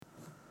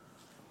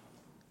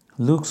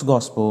Luke's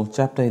Gospel,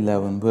 chapter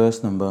 11,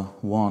 verse number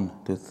 1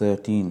 to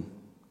 13.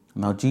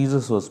 Now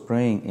Jesus was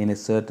praying in a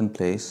certain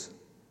place,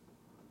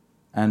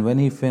 and when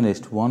he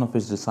finished, one of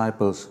his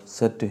disciples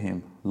said to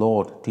him,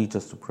 Lord, teach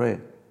us to pray,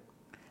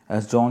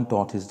 as John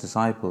taught his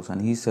disciples.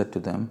 And he said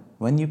to them,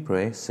 when you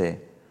pray, say,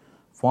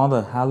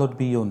 Father, hallowed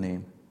be your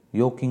name,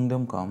 your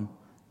kingdom come,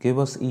 give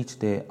us each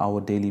day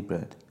our daily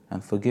bread,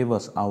 and forgive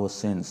us our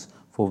sins,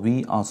 for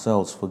we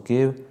ourselves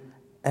forgive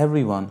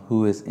everyone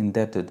who is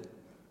indebted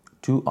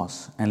to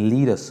us, and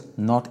lead us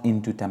not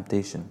into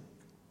temptation.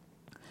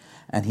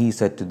 And he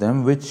said to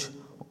them, which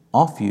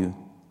of you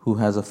who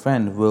has a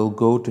friend will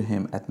go to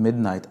him at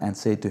midnight and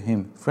say to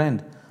him,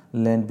 Friend,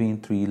 lend me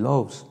 3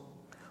 loaves?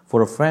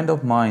 For a friend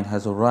of mine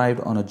has arrived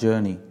on a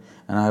journey,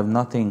 and I have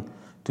nothing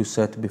to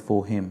set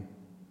before him.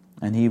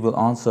 And he will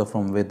answer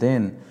from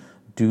within,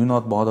 Do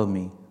not bother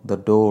me, the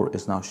door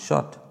is now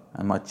shut,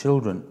 and my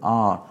children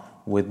are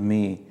with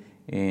me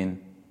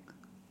in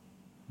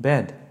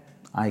bed.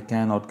 I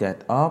cannot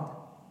get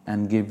up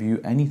and give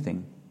you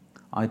anything.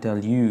 I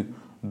tell you,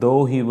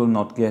 though he will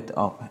not get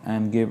up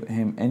and give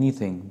him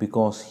anything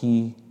because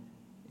he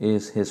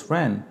is his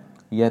friend,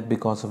 yet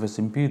because of his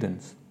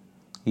impudence,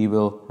 he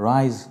will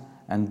rise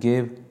and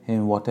give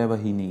him whatever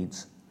he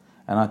needs.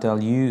 And I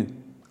tell you,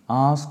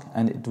 ask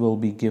and it will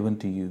be given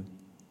to you.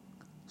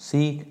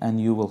 Seek and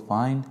you will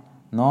find.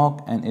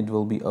 Knock and it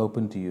will be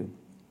opened to you.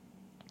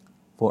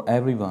 For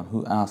everyone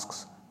who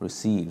asks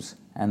receives,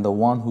 and the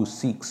one who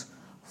seeks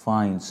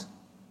finds,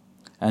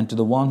 and to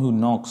the one who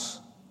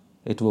knocks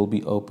it will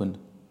be opened.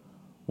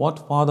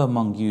 What father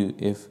among you,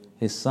 if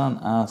his son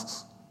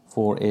asks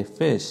for a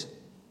fish,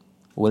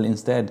 will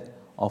instead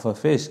of a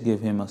fish give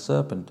him a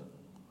serpent?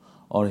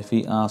 Or if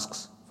he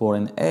asks for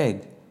an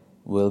egg,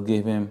 will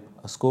give him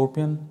a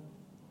scorpion?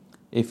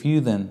 If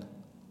you then,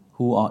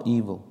 who are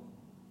evil,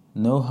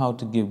 know how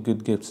to give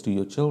good gifts to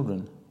your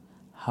children,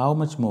 how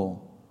much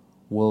more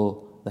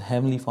will the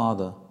Heavenly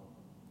Father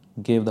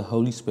give the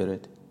Holy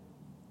Spirit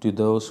to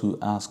those who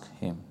ask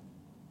Him?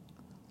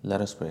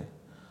 Let us pray.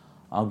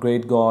 Our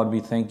great God,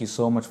 we thank you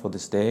so much for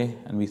this day,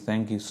 and we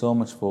thank you so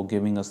much for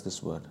giving us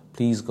this word.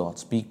 Please, God,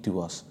 speak to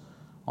us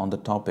on the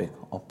topic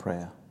of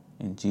prayer.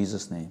 In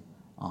Jesus' name,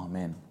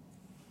 Amen.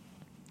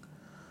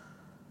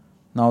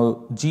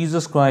 Now,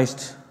 Jesus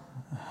Christ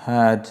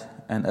had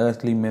an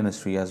earthly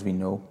ministry, as we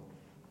know,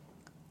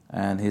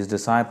 and his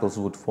disciples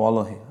would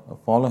follow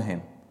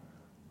him.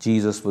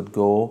 Jesus would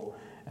go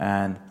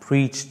and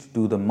preach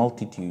to the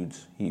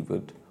multitudes. He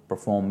would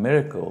perform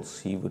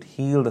miracles. He would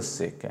heal the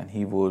sick, and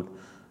he would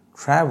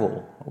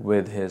travel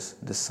with his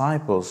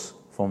disciples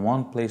from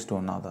one place to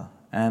another.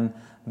 And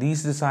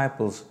these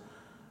disciples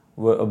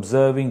were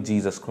observing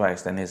Jesus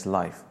Christ and his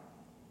life.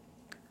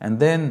 And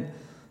then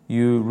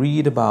you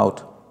read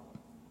about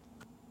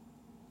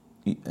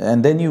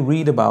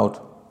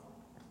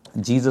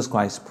Jesus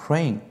Christ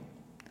praying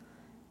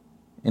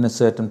in a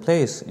certain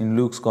place in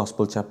Luke's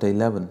Gospel, chapter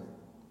 11.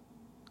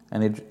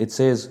 And it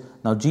says,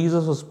 Now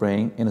Jesus was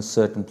praying in a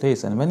certain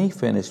place, and when he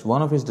finished,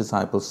 one of his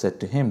disciples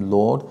said to him,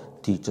 Lord,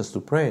 teach us to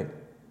pray.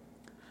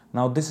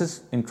 Now this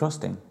is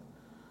interesting,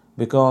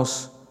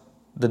 because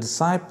the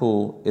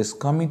disciple is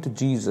coming to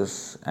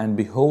Jesus and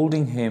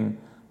beholding him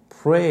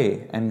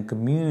pray and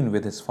commune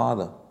with his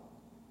Father,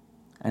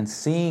 and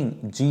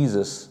seeing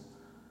Jesus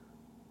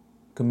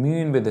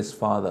commune with his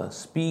Father,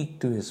 speak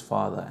to his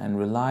Father, and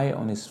rely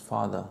on his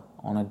Father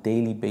on a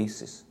daily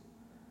basis.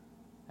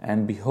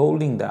 And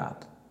beholding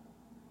that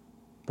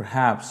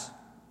perhaps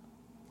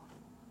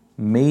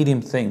made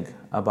him think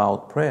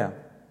about prayer.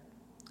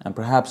 And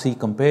perhaps he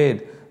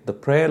compared the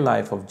prayer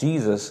life of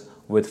Jesus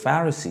with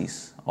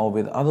Pharisees or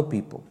with other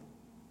people.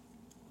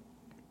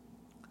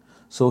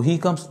 So he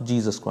comes to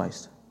Jesus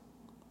Christ.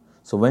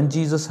 So when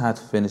Jesus had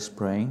finished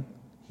praying,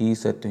 he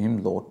said to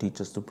him, Lord,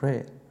 teach us to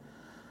pray.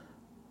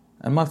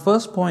 And my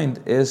first point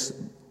is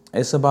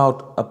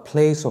about a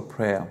place of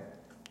prayer.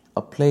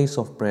 A place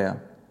of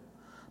prayer.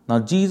 Now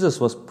Jesus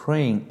was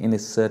praying in a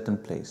certain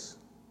place.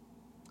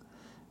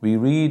 We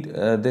read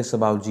this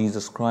about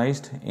Jesus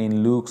Christ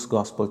in Luke's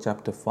Gospel,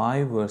 chapter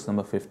 5, verse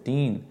number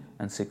 15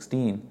 and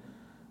 16,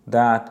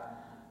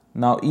 that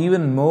now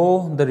even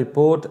more the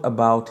report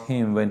about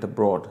him went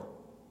abroad.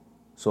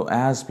 So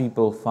as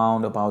people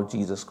found about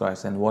Jesus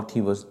Christ and what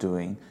he was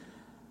doing,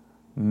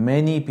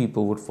 many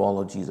people would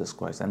follow Jesus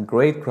Christ, and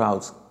great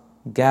crowds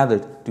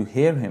gathered to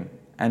hear him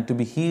and to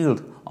be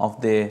healed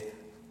of their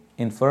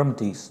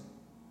infirmities.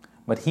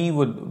 But he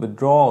would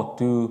withdraw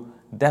to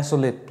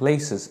desolate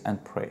places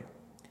and pray.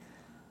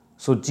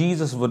 So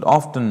Jesus would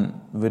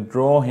often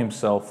withdraw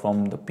himself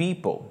from the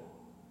people,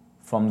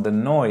 from the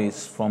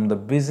noise, from the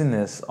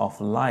busyness of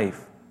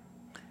life,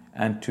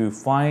 and to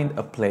find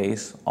a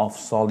place of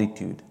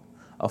solitude,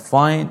 to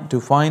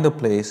find a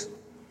place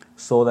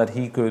so that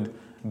he could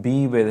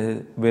be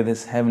with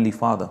his Heavenly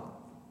Father.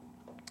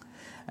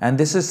 And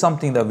this is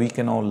something that we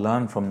can all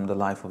learn from the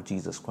life of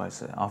Jesus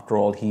Christ. After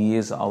all, he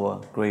is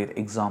our great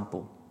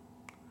example.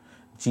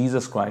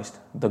 Jesus Christ,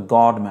 the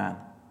God-man,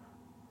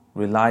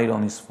 relied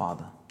on his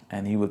Father,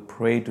 and he would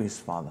pray to his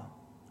Father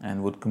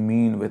and would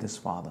commune with his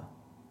Father.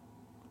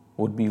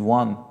 would be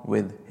one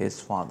with his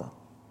Father.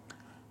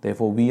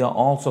 Therefore, we are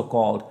also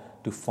called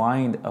to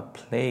find a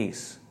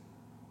place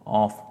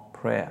of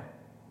prayer.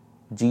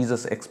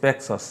 Jesus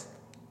expects us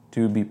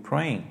to be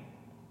praying.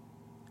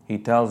 He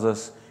tells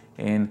us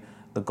in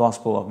the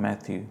Gospel of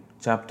Matthew,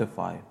 chapter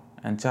 5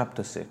 and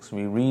chapter 6,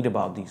 we read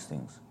about these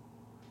things.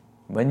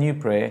 When you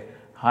pray,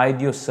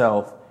 hide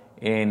yourself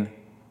in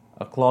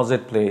a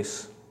closet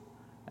place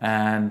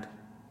and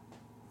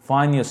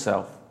find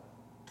yourself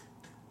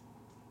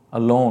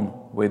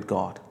alone with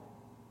God.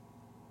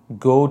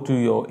 Go to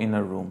your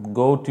inner room,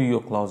 go to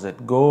your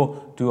closet,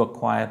 go to a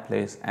quiet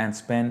place and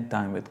spend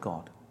time with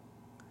God.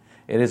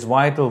 It is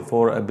vital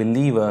for a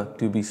believer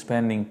to be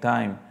spending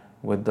time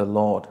with the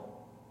Lord.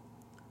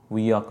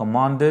 We are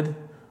commanded,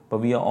 but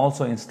we are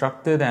also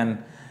instructed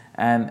and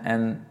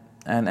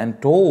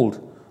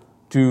told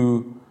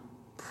to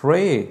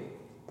pray.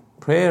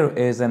 Prayer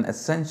is an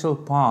essential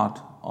part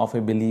of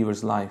a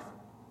believer's life.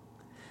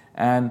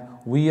 And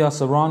we are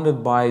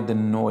surrounded by the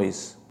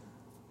noise.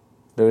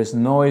 There is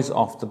noise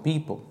of the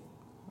people,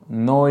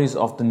 noise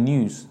of the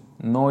news,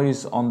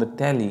 noise on the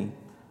telly,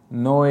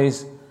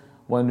 noise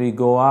when we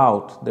go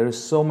out. There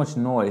is so much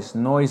noise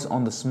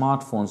on the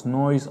smartphones,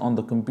 noise on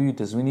the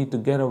computers. We need to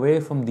get away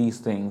from these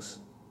things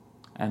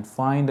and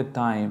find a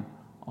time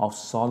of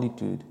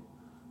solitude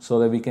so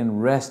that we can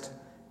rest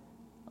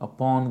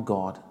upon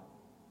God.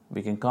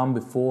 We can come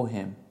before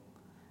Him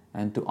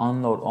and to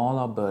unload all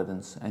our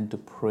burdens and to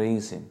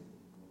praise Him.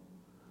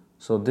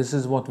 So this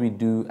is what we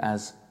do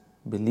as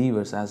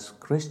believers, as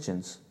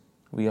Christians.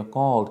 We are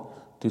called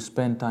to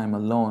spend time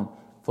alone.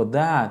 For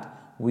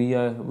that, we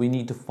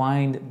need to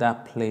find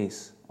that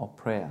place of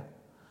prayer.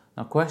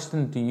 Now,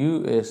 question to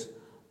you is,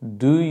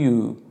 do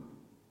you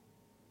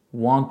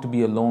want to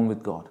be alone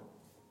with God?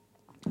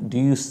 Do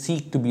you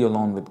seek to be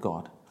alone with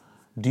God?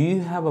 Do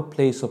you have a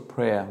place of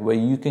prayer where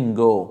you can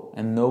go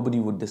and nobody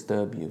would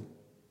disturb you?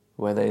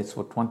 Whether it's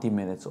for 20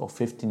 minutes or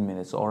 15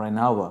 minutes or an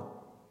hour.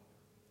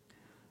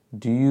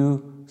 Do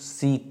you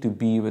seek to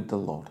be with the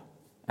Lord?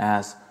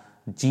 As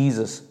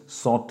Jesus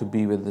sought to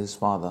be with His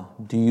Father,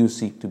 do you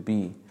seek to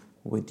be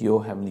with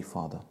your Heavenly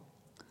Father?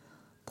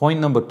 Point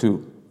number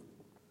 2.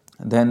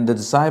 Then the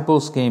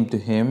disciples came to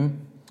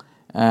Him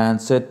and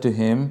said to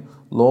Him,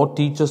 Lord,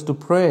 teach us to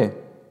pray.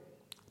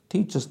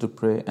 Teach us to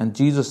pray. And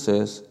Jesus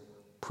says,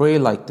 pray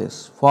like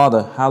this: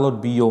 Father,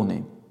 hallowed be your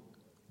name,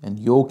 and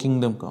your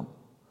kingdom come.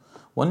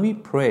 When we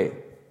pray,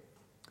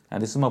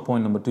 and this is my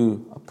point number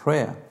 2, a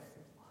prayer.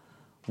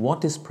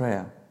 What is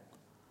prayer?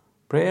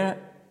 Prayer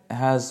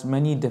has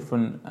many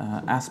different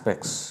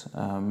aspects,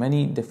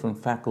 many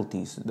different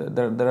faculties.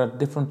 There are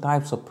different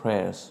types of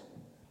prayers.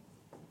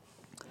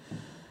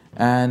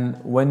 And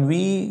when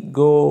we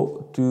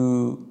go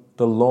to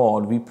the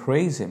Lord, we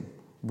praise Him.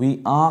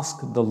 We ask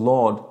the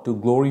Lord to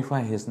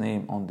glorify His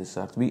name on this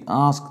earth. We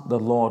ask the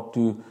Lord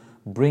to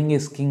bring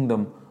His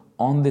kingdom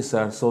on this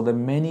earth so that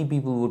many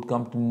people would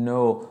come to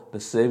know the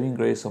saving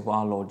grace of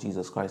our Lord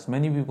Jesus Christ.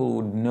 Many people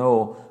would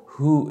know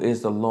who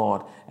is the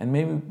Lord, and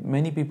maybe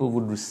many people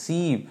would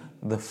receive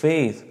the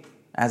faith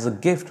as a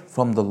gift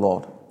from the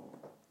Lord.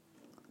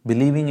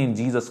 Believing in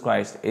Jesus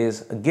Christ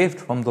is a gift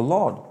from the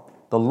Lord.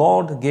 The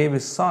Lord gave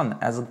His Son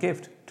as a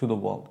gift to the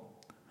world.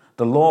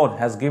 The Lord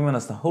has given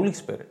us the Holy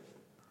Spirit.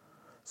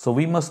 So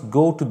we must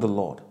go to the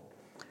Lord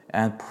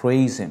and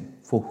praise Him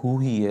for who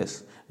He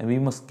is, and we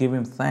must give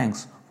Him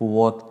thanks for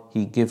what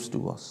He gives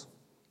to us.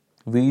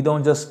 We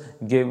don't just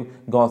give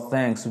God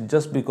thanks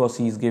just because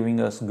He's giving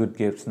us good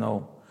gifts.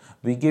 No.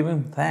 We give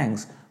Him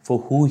thanks for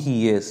who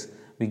He is.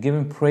 We give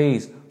Him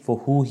praise for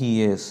who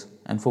He is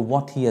and for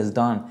what He has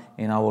done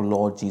in our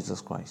Lord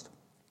Jesus Christ.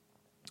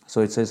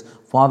 So it says,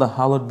 Father,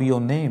 hallowed be your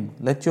name.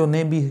 Let your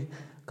name be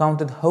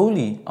counted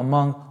holy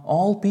among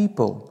all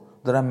people.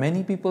 There are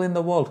many people in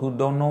the world who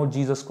don't know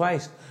Jesus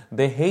Christ.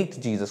 They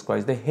hate Jesus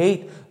Christ. They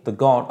hate the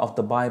God of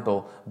the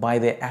Bible by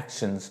their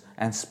actions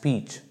and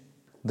speech.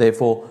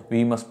 Therefore,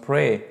 we must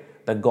pray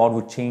that God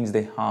would change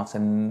their hearts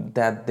and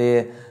that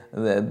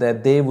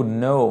they would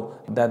know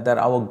that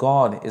our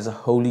God is a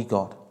holy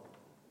God.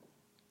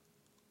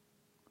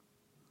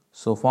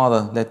 So,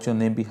 Father, let your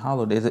name be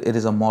hallowed. It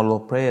is a model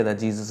of prayer that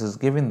Jesus is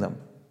giving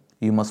them.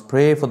 You must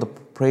pray for the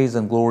praise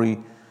and glory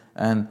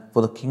and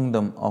for the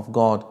kingdom of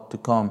God to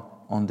come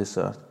on this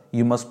earth.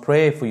 You must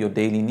pray for your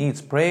daily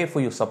needs. Pray for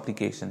your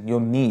supplication,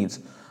 your needs.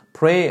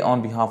 Pray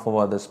on behalf of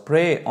others.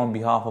 Pray on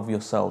behalf of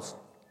yourselves.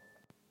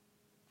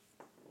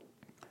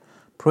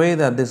 Pray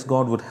that this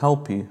God would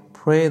help you.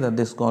 Pray that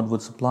this God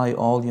would supply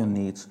all your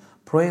needs.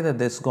 Pray that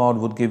this God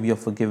would give you a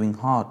forgiving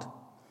heart.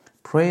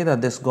 Pray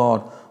that this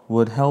God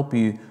would help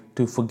you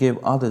to forgive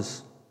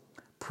others.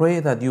 Pray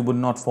that you would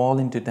not fall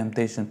into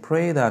temptation.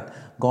 Pray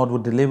that God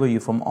would deliver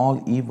you from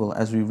all evil,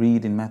 as we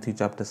read in Matthew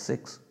chapter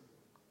 6.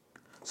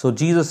 So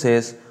Jesus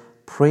says,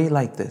 pray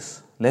like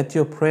this. Let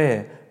your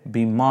prayer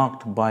be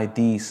marked by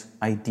these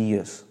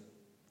ideas,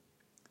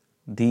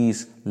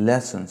 these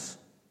lessons.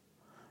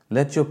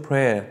 Let your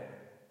prayer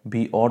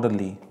be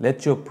orderly.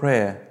 Let your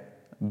prayer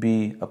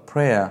be a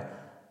prayer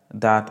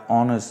that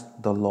honors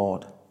the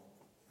Lord.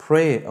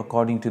 pray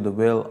according to the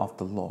will of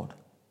the Lord.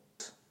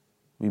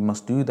 We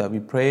must do that. We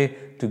pray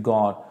to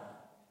God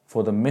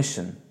for the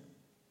mission.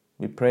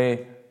 We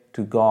pray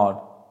to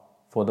God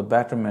for the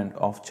betterment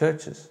of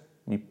churches.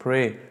 We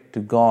pray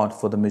to God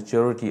for the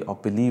maturity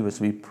of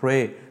believers. We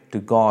pray to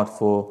God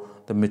for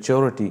the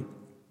maturity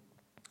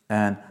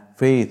and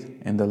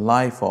faith in the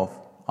life of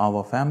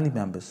our family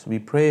members. We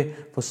pray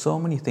for so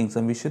many things,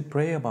 and we should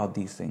pray about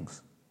these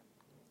things.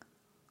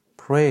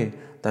 Pray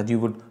that you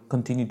would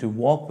continue to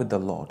walk with the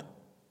Lord.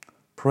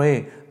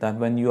 Pray that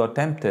when you are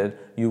tempted,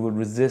 you would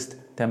resist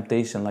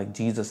temptation like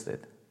Jesus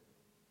did.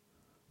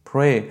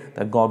 Pray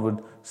that God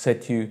would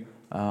set you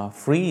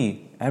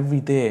free every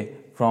day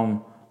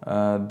from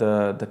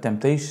the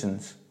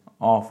temptations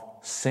of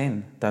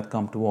sin that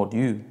come toward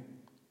you.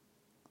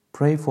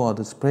 Pray for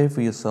others, pray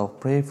for yourself,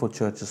 pray for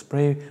churches,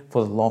 pray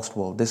for the lost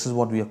world. This is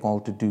what we are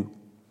called to do.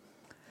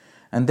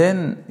 And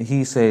then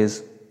he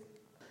says,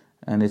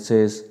 and it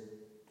says,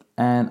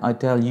 and I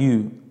tell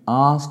you,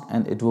 ask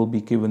and it will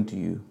be given to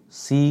you.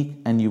 Seek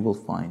and you will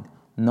find.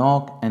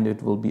 Knock and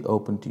it will be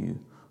opened to you.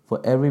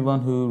 For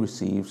everyone who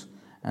receives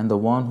and the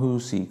one who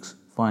seeks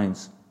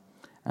finds.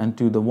 And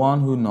to the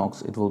one who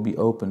knocks it will be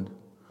opened.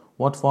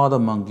 What father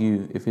among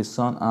you, if his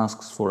son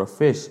asks for a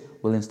fish,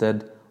 will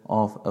instead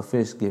of a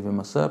fish give him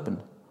a serpent?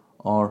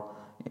 Or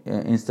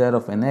instead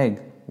of an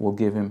egg will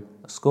give him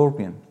a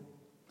scorpion?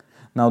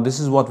 Now this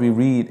is what we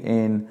read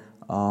in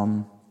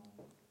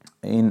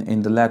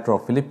the letter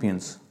of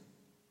Philippians.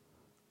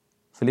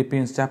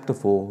 Philippians chapter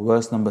 4,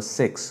 verse number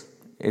 6.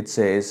 It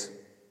says,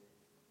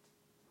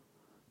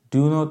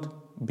 do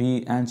not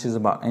be anxious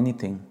about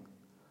anything,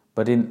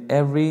 but in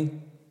every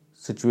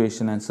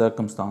situation and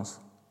circumstance,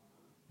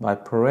 by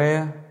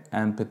prayer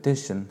and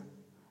petition,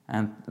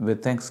 and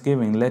with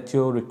thanksgiving, let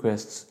your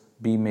requests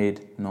be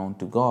made known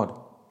to God.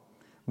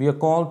 We are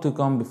called to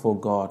come before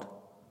God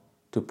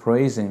to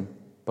praise Him,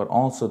 but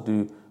also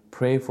to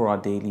pray for our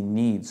daily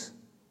needs.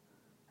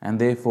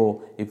 And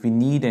therefore, if we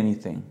need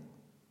anything,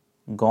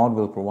 God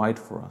will provide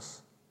for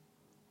us.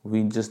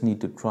 We just need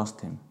to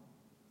trust Him.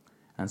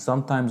 And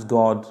sometimes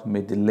God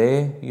may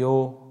delay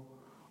your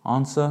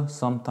answer.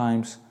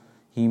 Sometimes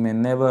He may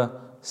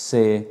never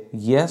say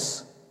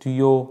yes to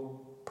your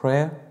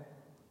prayer.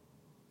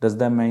 Does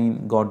that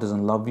mean God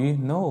doesn't love you?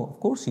 No, of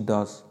course He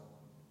does.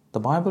 The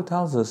Bible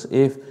tells us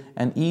if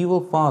an evil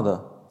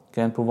father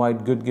can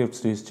provide good gifts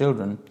to his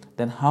children,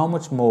 then how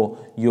much more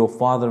your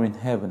Father in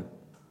heaven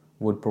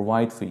would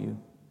provide for you.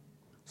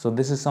 So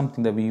this is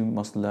something that we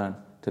must learn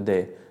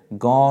today.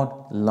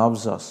 God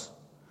loves us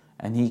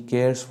and He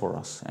cares for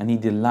us and He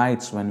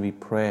delights when we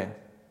pray.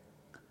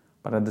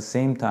 But at the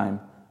same time,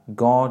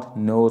 God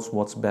knows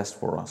what's best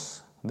for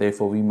us.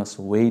 Therefore, we must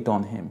wait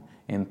on Him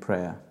in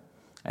prayer.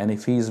 And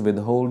if He is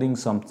withholding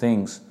some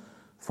things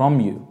from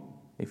you,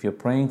 if you're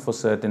praying for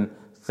certain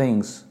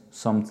things,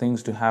 some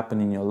things to happen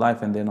in your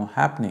life and they're not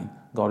happening,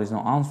 God is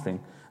not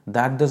answering,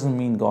 that doesn't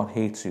mean God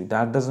hates you.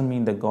 That doesn't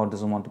mean that God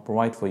doesn't want to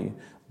provide for you.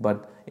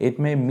 But it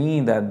may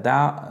mean that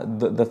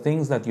the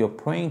things that you're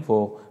praying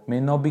for may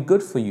not be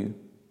good for you.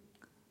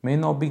 May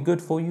not be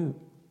good for you.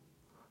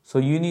 So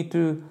you need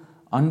to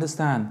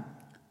understand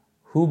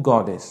who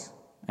God is.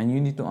 And you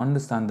need to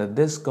understand that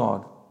this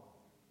God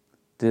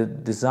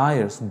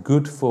desires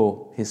good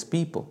for His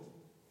people.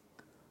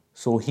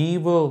 So He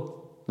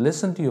will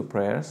listen to your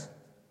prayers,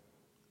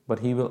 but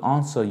He will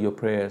answer your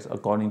prayers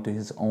according to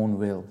His own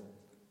will.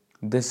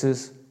 This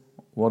is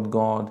what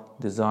God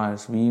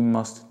desires. We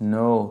must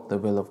know the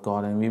will of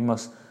God, and we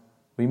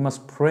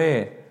must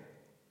pray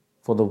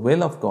for the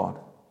will of God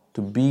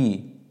to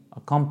be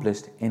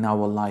accomplished in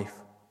our life.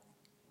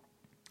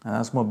 And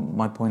that's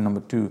my point number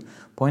 2.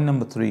 Point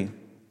number 3,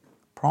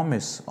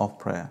 promise of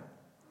prayer.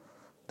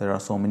 There are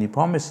so many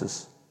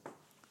promises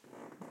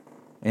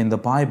in the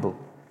Bible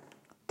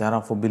that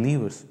are for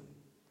believers.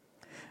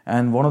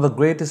 And one of the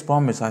greatest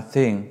promises, I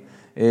think,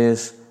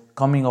 is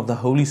coming of the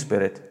Holy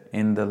Spirit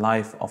in the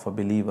life of a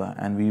believer.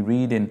 And we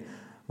read in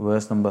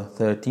verse number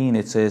 13,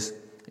 it says,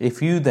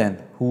 if you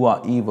then, who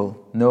are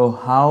evil, know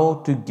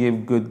how to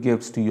give good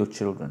gifts to your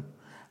children,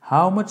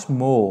 how much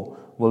more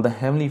will the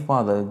Heavenly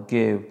Father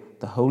give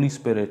the Holy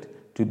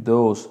Spirit to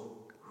those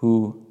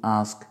who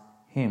ask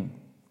Him?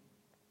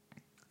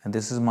 And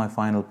this is my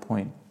final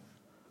point.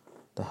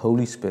 The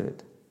Holy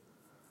Spirit.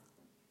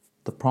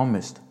 The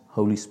promised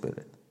Holy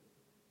Spirit.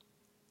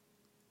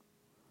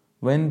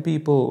 When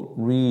people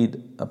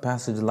read a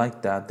passage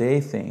like that, they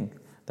think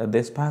that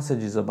this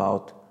passage is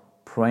about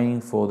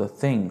praying for the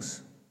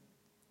things.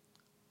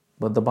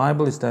 But the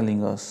Bible is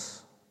telling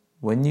us,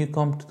 when you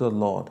come to the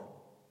Lord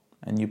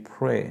and you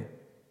pray,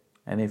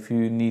 and if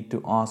you need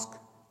to ask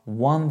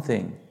one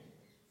thing,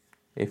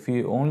 if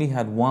you only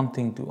had one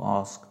thing to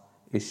ask,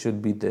 it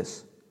should be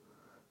this: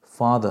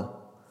 Father,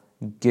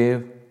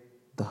 give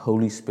the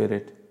Holy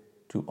Spirit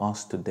to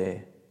us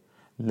today.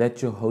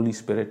 Let your Holy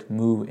Spirit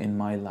move in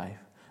my life.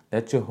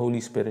 Let your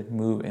Holy Spirit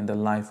move in the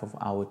life of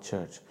our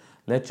church.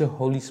 Let your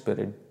Holy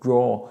Spirit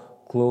draw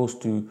close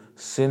to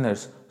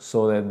sinners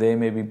so that they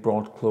may be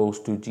brought close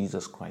to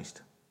Jesus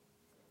Christ.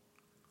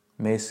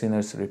 May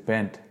sinners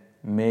repent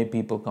may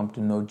people come to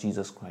know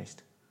Jesus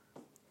Christ.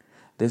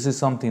 This is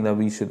something that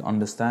we should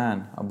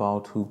understand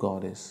about who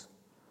God is.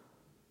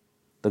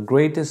 The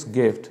greatest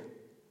gift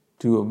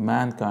to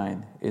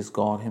mankind is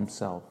God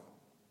Himself.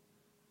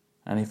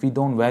 And if we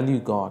don't value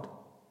God,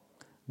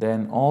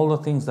 then all the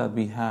things that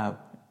we have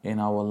in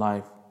our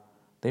life,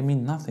 they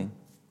mean nothing.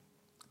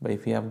 But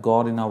if we have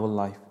God in our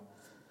life,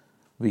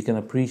 we can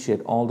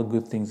appreciate all the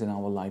good things in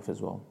our life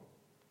as well.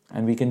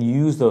 And we can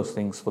use those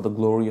things for the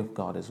glory of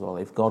God as well.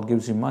 If God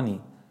gives you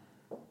money,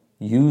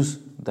 use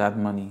that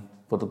money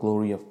for the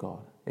glory of God.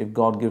 If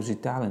God gives you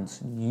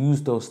talents,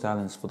 use those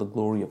talents for the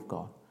glory of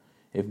God.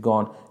 If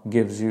God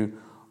gives you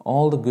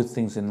all the good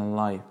things in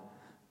life,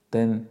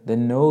 then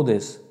know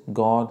this: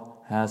 God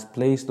has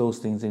placed those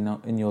things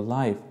in your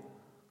life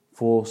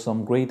for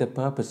some greater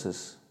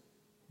purposes.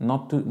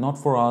 Not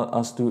for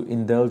us to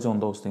indulge on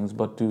those things,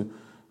 but to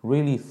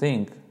really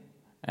think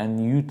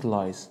and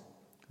utilize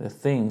the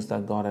things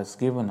that God has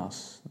given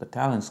us, the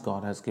talents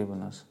God has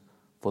given us,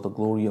 for the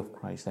glory of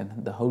Christ.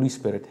 And the Holy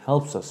Spirit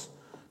helps us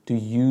to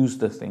use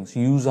the things,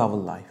 use our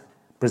life,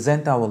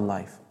 present our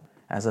life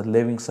as a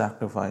living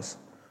sacrifice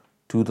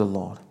to the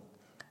Lord.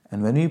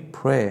 And when we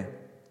pray,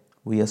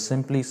 we are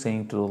simply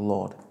saying to the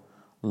Lord,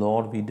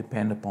 Lord, we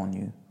depend upon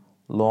you.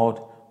 Lord,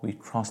 we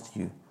trust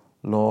you.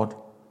 Lord,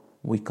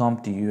 we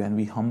come to you and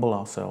we humble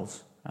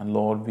ourselves. And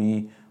Lord,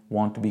 we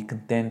want to be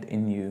content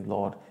in you.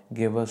 Lord,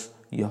 give us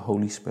your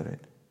Holy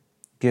Spirit.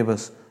 Give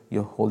us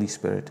your Holy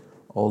Spirit,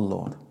 O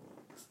Lord.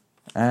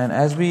 And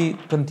as we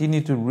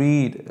continue to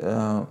read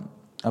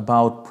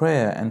about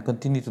prayer and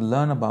continue to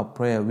learn about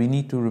prayer, we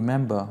need to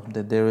remember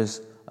that there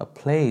is a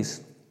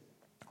place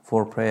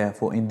for prayer,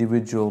 for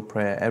individual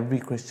prayer. Every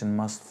Christian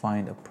must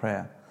find a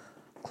prayer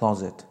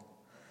closet.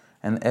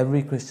 And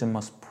every Christian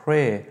must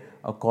pray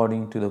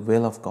according to the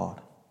will of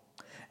God.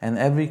 And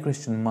every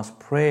Christian must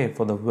pray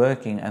for the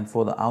working and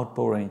for the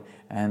outpouring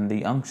and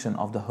the unction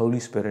of the Holy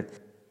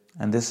Spirit.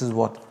 And this is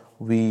what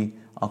we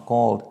are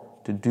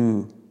called to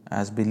do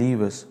as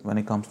believers when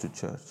it comes to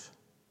church.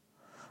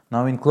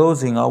 Now, in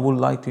closing, I would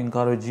like to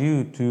encourage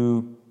you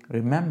to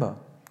remember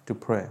to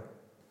pray.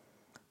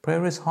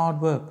 Prayer is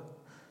hard work.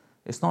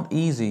 It's not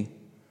easy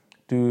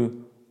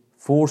to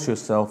force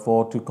yourself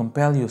or to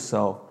compel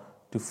yourself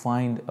to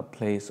find a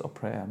place of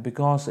prayer,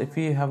 because if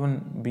you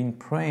haven't been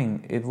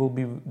praying, it will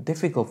be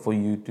difficult for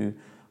you to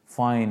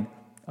find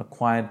a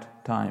quiet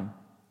time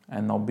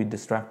and not be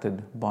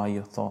distracted by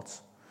your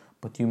thoughts.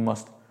 But you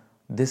must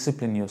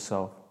discipline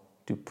yourself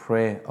to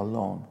pray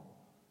alone.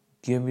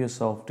 Give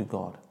yourself to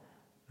God.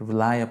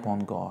 Rely upon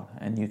God.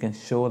 And you can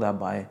show that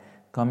by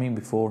coming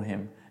before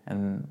Him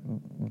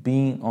and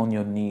being on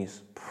your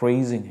knees,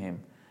 praising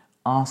Him,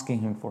 asking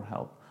Him for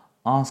help,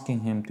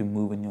 asking Him to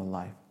move in your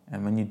life.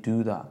 And when you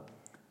do that,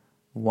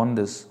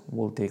 wonders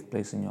will take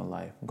place in your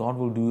life. God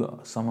will do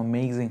some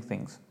amazing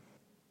things.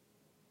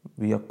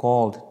 We are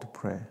called to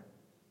pray.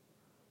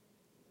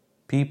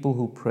 People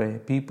who pray,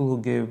 people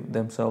who give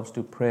themselves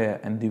to prayer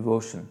and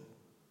devotion.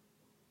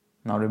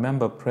 Now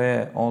remember,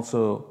 prayer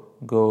also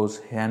goes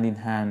hand in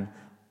hand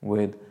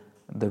with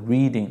the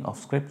reading of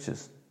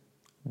scriptures.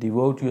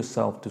 Devote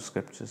yourself to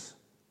scriptures.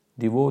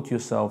 Devote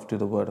yourself to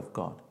the Word of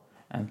God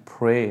and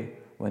pray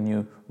when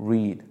you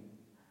read.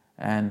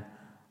 And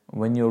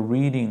when you're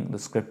reading the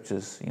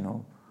scriptures,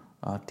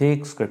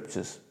 take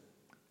scriptures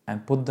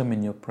and put them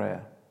in your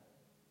prayer.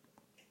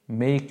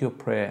 Make your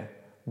prayer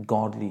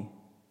godly.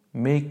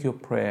 Make your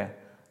prayer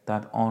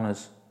that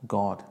honors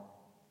God.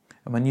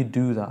 And when you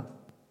do that,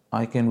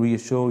 I can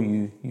reassure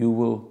you, you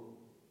will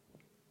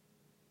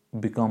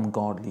become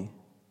godly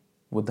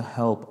with the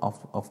help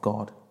of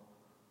God.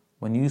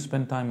 When you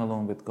spend time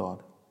alone with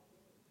God,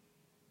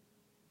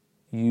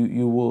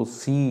 you will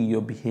see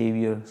your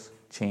behaviors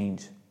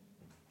change.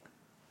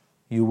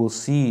 You will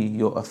see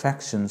your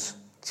affections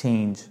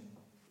change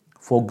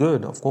for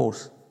good, of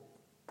course.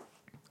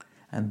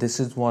 And this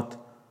is what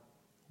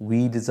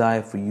we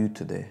desire for you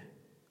today.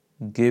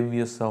 Give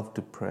yourself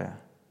to prayer.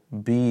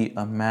 Be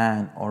a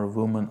man or a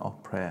woman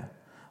of prayer.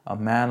 A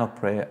man of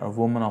prayer, a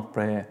woman of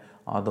prayer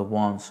are the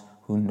ones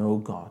who know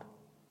God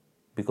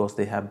because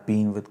they have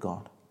been with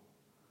God.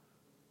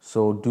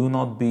 So do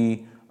not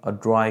be a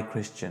dry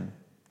Christian.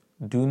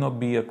 Do not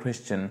be a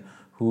Christian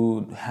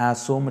who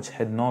has so much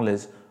head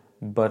knowledge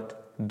but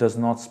does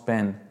not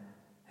spend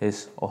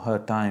his or her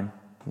time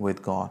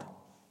with God.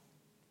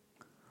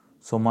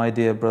 So my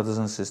dear brothers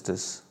and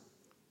sisters,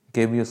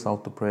 give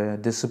yourself to prayer,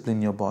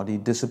 discipline your body,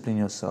 discipline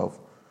yourself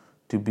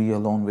to be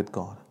alone with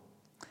God.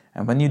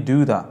 And when you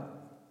do that,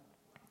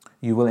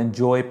 you will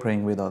enjoy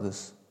praying with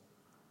others.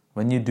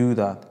 When you do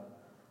that,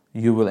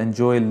 you will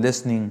enjoy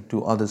listening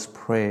to others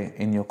pray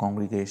in your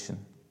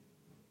congregation.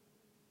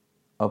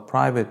 A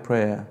private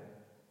prayer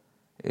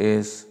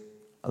is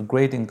a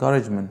great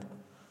encouragement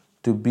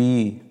to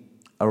be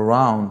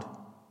around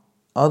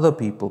other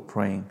people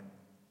praying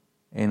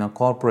in a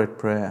corporate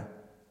prayer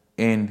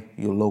in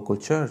your local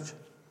church.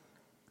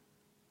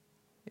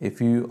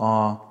 If you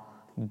are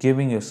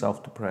giving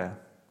yourself to prayer,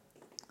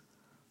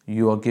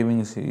 you are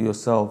giving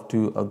yourself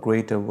to a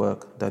greater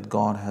work that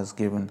God has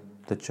given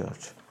the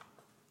church.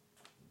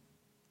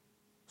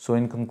 So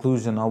in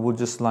conclusion, I would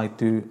just like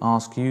to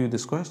ask you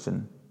this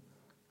question.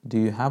 Do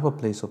you have a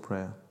place of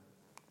prayer?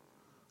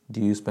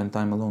 Do you spend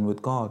time alone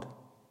with God?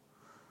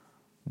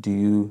 Do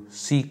you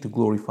seek to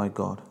glorify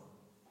God?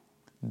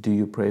 Do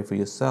you pray for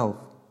yourself?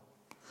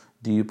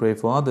 Do you pray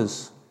for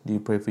others? Do you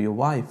pray for your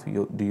wife?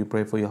 Do you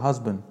pray for your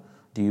husband?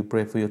 Do you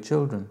pray for your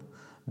children?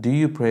 Do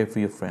you pray for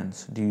your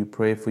friends? Do you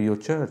pray for your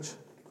church?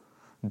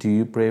 Do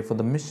you pray for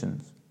the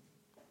missions?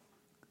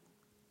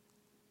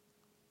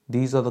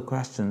 These are the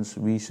questions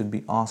we should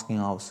be asking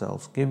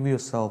ourselves. Give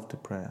yourself to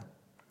prayer,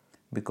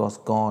 because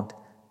God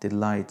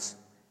delights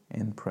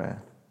in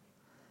prayer.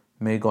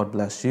 May God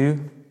bless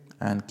you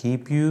and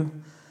keep you,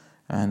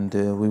 and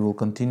we will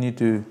continue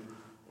to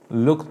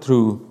look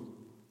through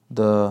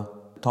the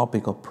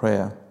topic of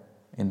prayer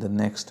in the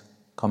next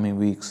coming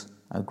weeks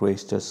at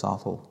Grace Church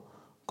Southall.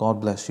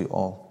 God bless you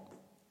all.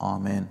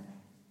 Amen.